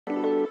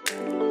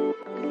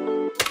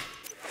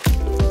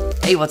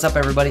Hey, what's up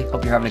everybody?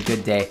 Hope you're having a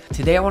good day.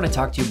 Today I want to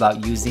talk to you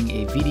about using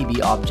a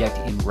VDB object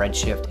in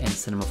Redshift and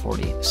Cinema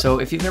 4D. So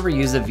if you've never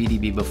used a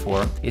VDB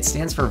before, it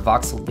stands for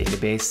voxel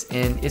database,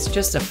 and it's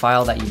just a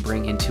file that you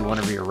bring into one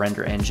of your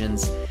render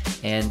engines.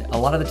 And a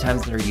lot of the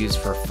times they're used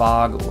for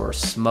fog or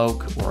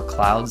smoke or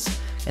clouds.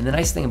 And the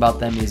nice thing about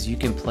them is you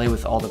can play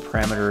with all the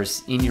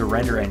parameters in your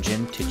render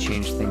engine to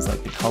change things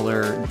like the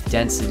color,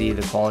 density,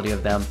 the quality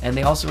of them, and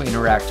they also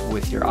interact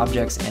with your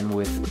objects and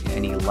with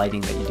any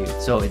lighting that you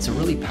do. So it's a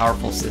really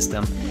powerful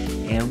system,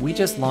 and we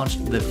just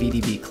launched the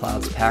VDB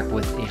Clouds Pack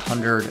with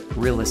 100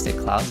 realistic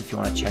clouds if you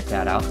want to check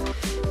that out.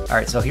 All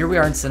right, so here we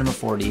are in Cinema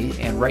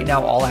 4D, and right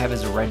now all I have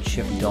is a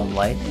Redshift dome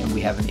light, and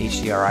we have an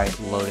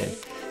HDRI loaded.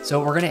 So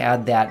we're going to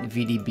add that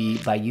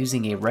VDB by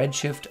using a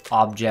Redshift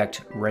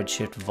object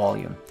Redshift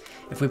volume.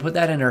 If we put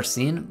that in our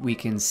scene, we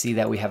can see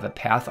that we have a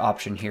path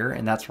option here,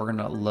 and that's where we're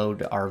going to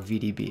load our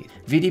VDB.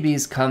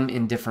 VDBs come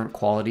in different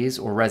qualities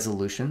or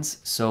resolutions.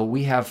 So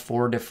we have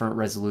 4 different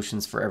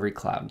resolutions for every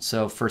cloud.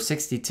 So for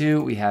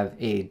 62, we have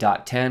a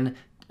 .10,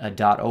 a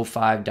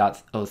 .05,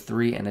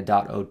 .03, and a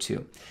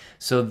 .02.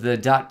 So the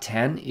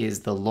 .10 is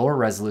the lower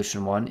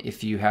resolution one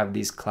if you have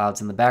these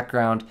clouds in the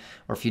background,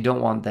 or if you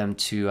don't want them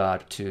to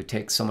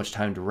take so much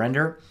time to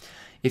render.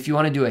 If you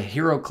want to do a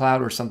hero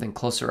cloud or something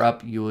closer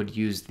up, you would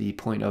use the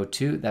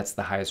 .02. That's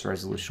the highest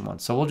resolution one.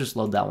 So we'll just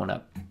load that one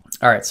up.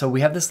 All right, so we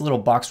have this little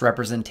box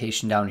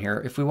representation down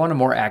here. If we want a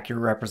more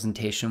accurate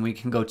representation, we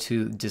can go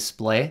to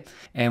display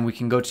and we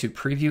can go to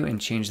preview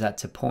and change that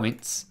to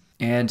points.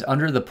 And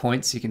under the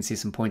points, you can see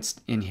some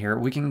points in here.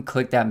 We can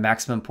click that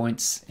maximum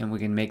points and we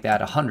can make that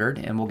 100,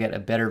 and we'll get a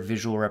better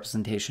visual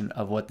representation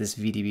of what this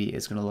VDB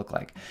is going to look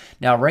like.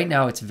 Now, right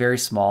now it's very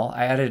small.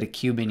 I added a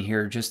cube in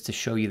here just to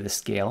show you the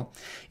scale.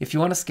 If you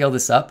want to scale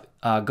this up,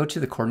 go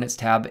to the coordinates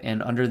tab,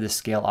 and under the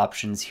scale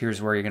options,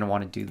 here's where you're going to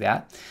want to do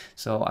that.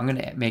 So I'm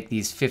going to make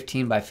these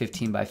 15 by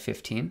 15 by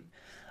 15.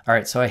 All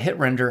right, so I hit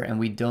render and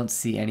we don't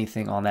see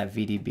anything on that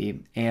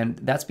VDB, and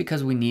that's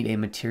because we need a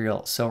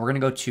material. So we're gonna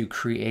go to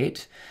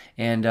create,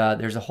 and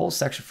there's a whole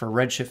section for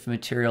Redshift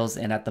materials,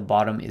 and at the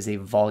bottom is a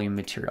volume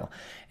material.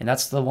 And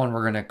that's the one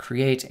we're gonna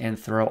create and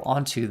throw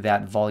onto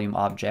that volume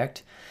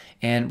object.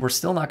 And we're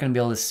still not going to be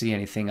able to see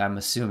anything, I'm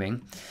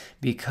assuming,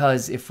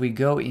 because if we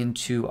go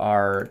into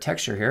our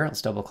texture here,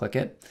 let's double click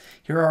it.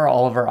 Here are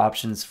all of our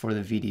options for the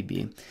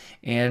VDB.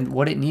 And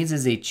what it needs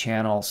is a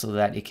channel so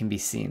that it can be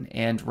seen.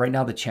 And right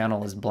now the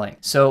channel is blank.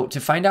 So to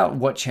find out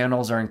what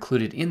channels are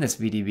included in this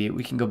VDB,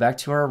 we can go back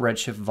to our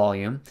Redshift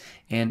volume,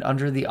 and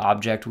under the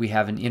object, we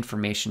have an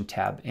information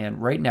tab.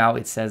 And right now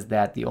it says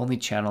that the only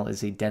channel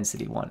is a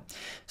density one.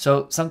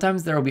 So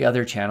sometimes there will be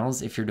other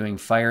channels. If you're doing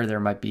fire, there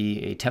might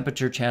be a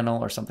temperature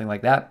channel or something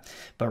like that.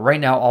 But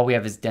right now all we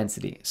have is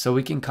density. So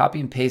we can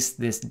copy and paste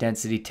this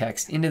density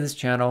text into this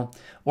channel,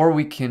 or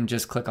we can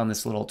just click on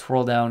this little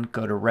twirl down,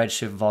 go to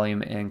Redshift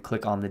volume and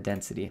click on the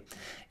density.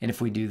 And if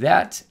we do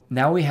that,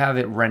 now we have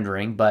it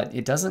rendering, but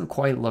it doesn't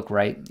quite look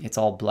right. It's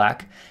all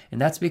black.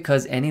 And that's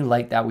because any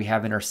light that we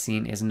have in our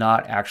scene is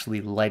not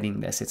actually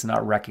lighting this. It's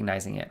not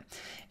recognizing it.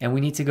 And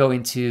we need to go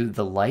into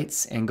the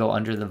lights and go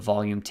under the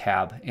volume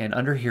tab. And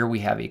under here we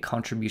have a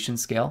contribution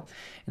scale.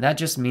 And that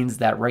just means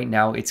that right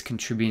now it's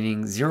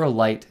contributing 0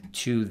 light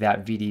to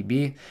that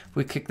VDB. If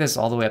we kick this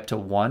all the way up to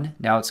 1,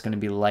 now it's going to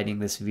be lighting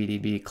this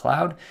VDB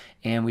cloud,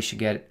 and we should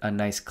get a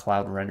nice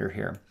cloud render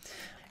here.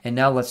 And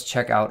now let's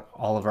check out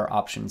all of our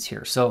options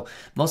here. So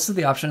most of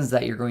the options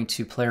that you're going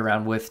to play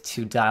around with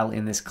to dial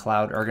in this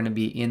cloud are going to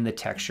be in the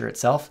texture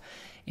itself.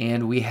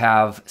 And we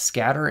have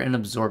scatter and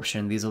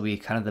absorption. These will be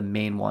kind of the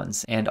main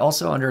ones. And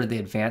also under the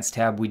advanced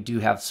tab, we do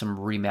have some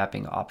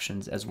remapping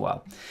options as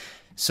well.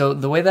 So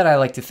the way that I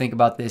like to think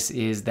about this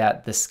is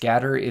that the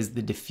scatter is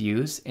the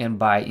diffuse, and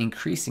by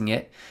increasing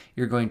it,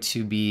 you're going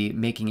to be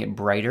making it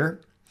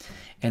brighter.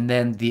 And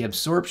then the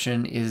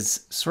absorption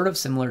is sort of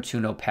similar to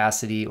an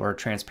opacity or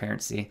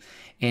transparency.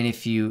 And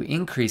if you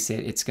increase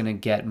it, it's going to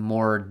get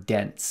more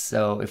dense.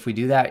 So if we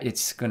do that,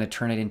 it's going to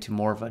turn it into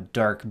more of a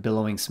dark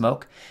billowing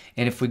smoke.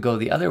 And if we go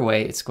the other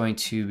way, it's going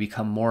to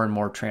become more and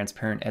more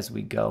transparent as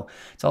we go.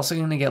 It's also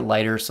going to get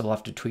lighter, so we'll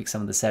have to tweak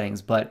some of the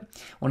settings. But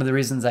one of the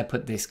reasons I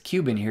put this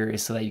cube in here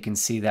is so that you can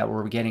see that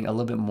we're getting a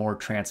little bit more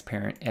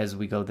transparent as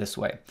we go this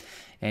way.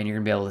 And you're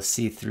gonna be able to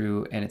see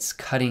through, and it's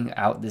cutting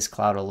out this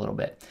cloud a little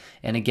bit.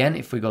 And again,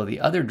 if we go the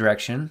other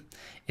direction,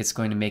 it's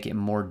going to make it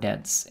more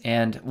dense.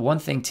 And one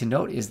thing to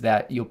note is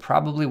that you'll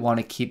probably want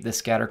to keep the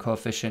scatter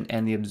coefficient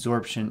and the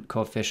absorption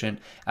coefficient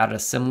at a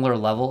similar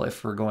level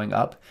if we're going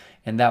up,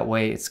 and that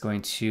way it's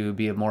going to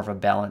be more of a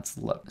balanced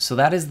look. So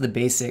that is the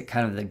basic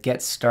kind of the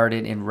get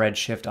started in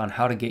Redshift on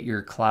how to get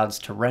your clouds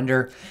to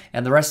render,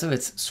 and the rest of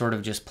it's sort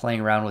of just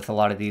playing around with a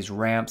lot of these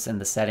ramps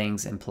and the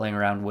settings and playing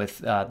around with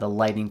the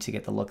lighting to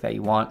get the look that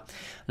you want.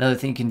 Another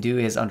thing you can do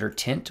is under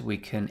tint, we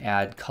can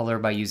add color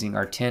by using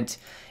our tint.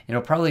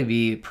 It'll probably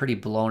be pretty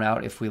blown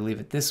out if we leave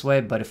it this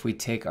way, but if we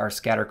take our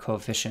scatter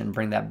coefficient and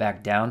bring that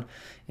back down,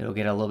 It'll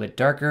get a little bit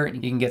darker,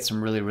 and you can get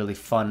some really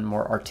fun,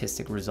 more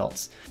artistic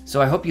results. So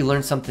I hope you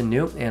learned something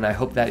new, and I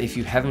hope that if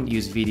you haven't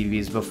used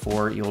VDBs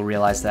before, you'll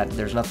realize that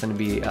there's nothing to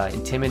be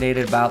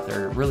intimidated about.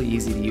 They're really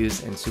easy to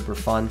use and super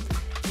fun.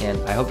 And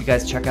I hope you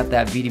guys check out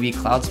that VDB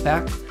Clouds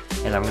Pack,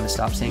 and I'm going to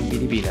stop saying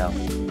VDB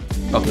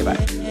now. Okay,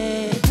 bye.